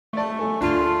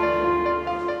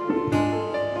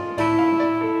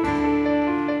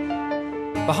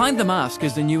Behind the Mask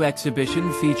is the new exhibition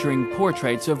featuring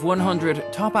portraits of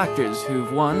 100 top actors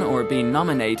who've won or been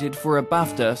nominated for a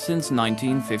BAFTA since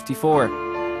 1954.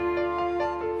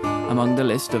 Among the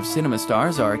list of cinema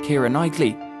stars are Keira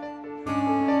Knightley,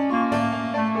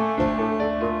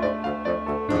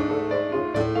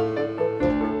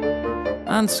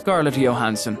 and Scarlett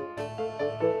Johansson.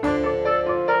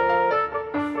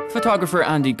 Photographer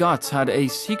Andy Gotts had a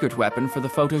secret weapon for the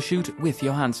photo shoot with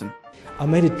Johansson. I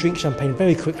made her drink champagne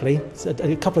very quickly, so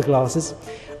a couple of glasses.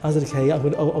 I said, okay, I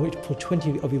want you to pull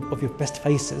 20 of your best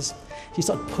faces. She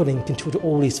started pulling, contorted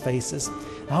all these faces.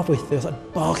 And halfway through, I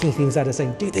started barking things at her,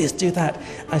 saying, do this, do that.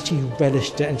 And she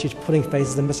relished it, and she was pulling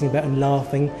faces and messing about and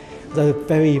laughing. So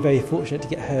very, very fortunate to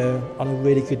get her on a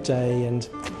really good day, and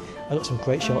I got some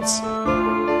great shots.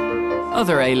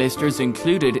 Other A-listers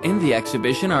included in the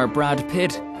exhibition are Brad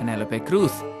Pitt, Penelope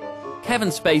Cruz, Kevin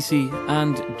Spacey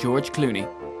and George Clooney.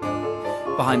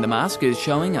 Behind the Mask is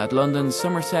showing at London's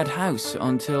Somerset House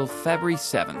until February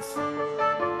 7th.